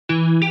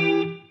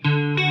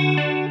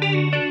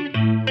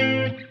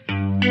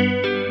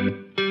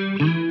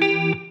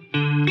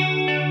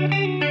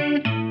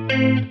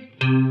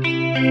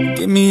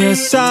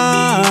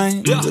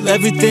sign. Will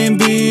everything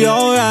be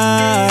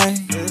alright?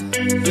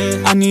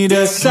 I need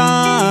a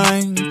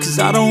sign, cause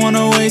I don't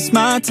wanna waste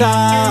my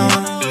time.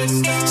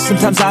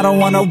 Sometimes I don't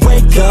wanna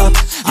wake up,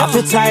 I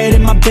feel tired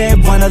in my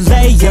bed, wanna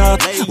lay up,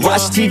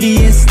 watch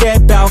TV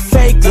instead, about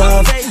fake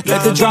love.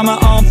 Let the drama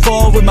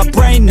unfold with my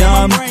brain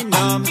numb.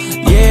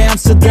 Yeah, I'm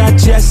still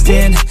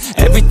digesting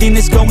everything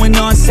that's going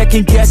on,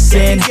 second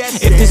guessing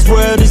if this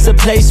world is a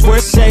place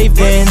worth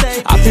saving.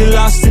 I feel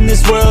lost in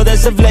this world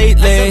as of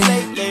lately.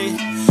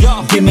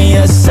 Give me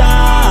a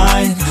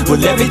sign,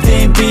 will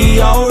everything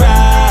be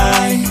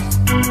alright?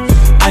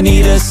 I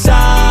need a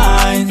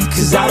sign,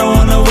 cause I don't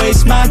wanna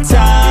waste my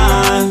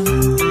time.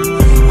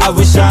 I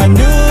wish I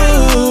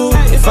knew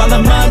if all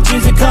of my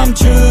dreams would come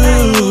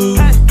true.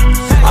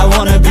 I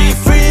wanna be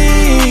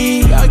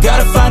free, I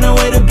gotta find a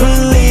way to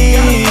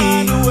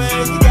believe.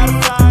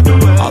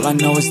 All I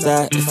know is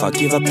that if I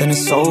give up then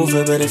it's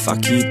over, but if I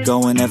keep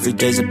going every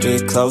day's a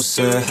bit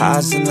closer.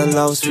 Highs and the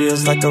lows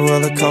feels like a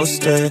roller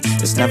coaster,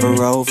 it's never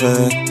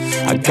over.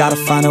 I gotta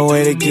find a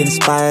way to get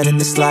inspired in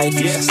this life.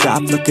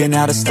 Stop looking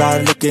out and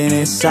start looking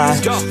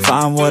inside.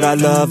 Find what I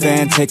love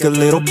and take a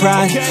little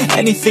pride.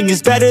 Anything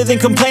is better than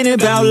complaining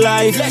about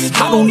life.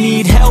 I don't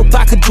need help,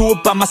 I could do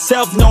it by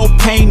myself. No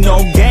pain,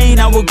 no gain,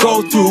 I will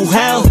go through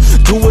hell.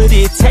 Do what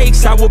it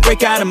takes, I will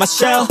break out of my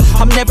shell.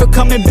 I'm never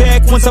coming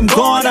back, once I'm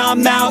gone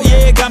I'm out.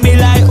 Yeah, got me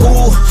like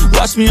ooh,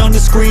 watch me on the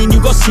screen, you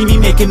gon' see me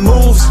making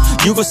moves.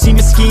 You gon' see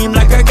me scheme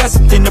like I got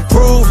something to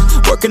prove.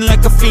 Working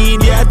like a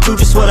fiend, yeah, I do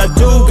just what I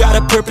do. Got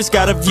a purpose,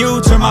 got a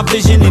view, turn my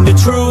vision into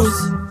truth.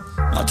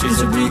 My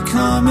dreams are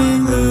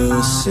becoming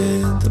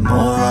lucid. The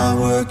more I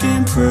work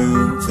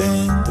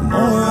improving, the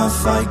more I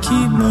fight,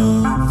 keep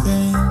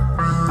moving.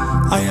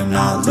 I am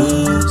not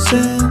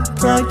losing,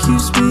 pride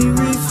keeps me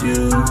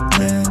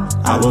refueling.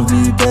 I will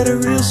be better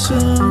real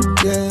soon,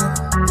 yeah.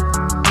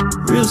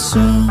 Real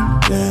soon,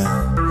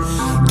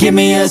 yeah. Give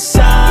me a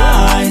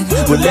sign,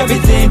 will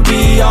everything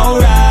be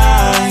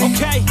alright?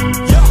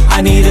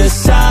 I need a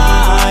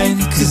sign,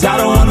 cause I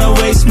don't wanna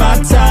waste my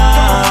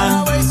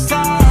time.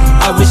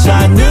 I wish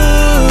I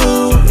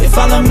knew if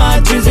all of my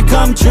dreams would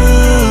come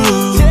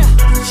true.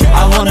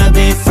 I wanna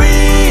be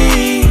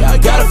free, I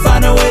gotta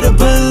find a way to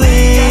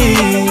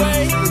believe.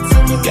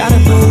 Gotta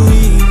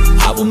believe,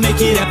 I will make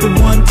it happen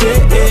one day.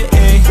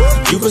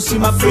 You gon' see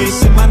my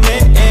face in my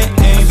name.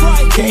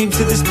 Came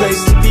to this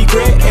place to be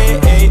great,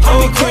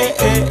 oh great,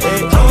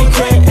 oh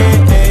great.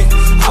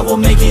 I will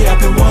make it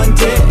happen one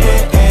day.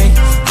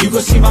 You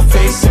gon' see my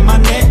face in my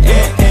name.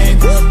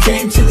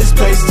 Came to this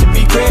place to